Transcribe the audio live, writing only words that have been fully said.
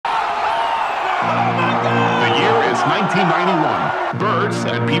1991. Birds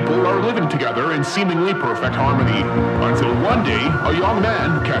and people are living together in seemingly perfect harmony, until one day a young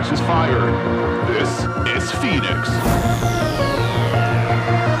man catches fire. This is Phoenix.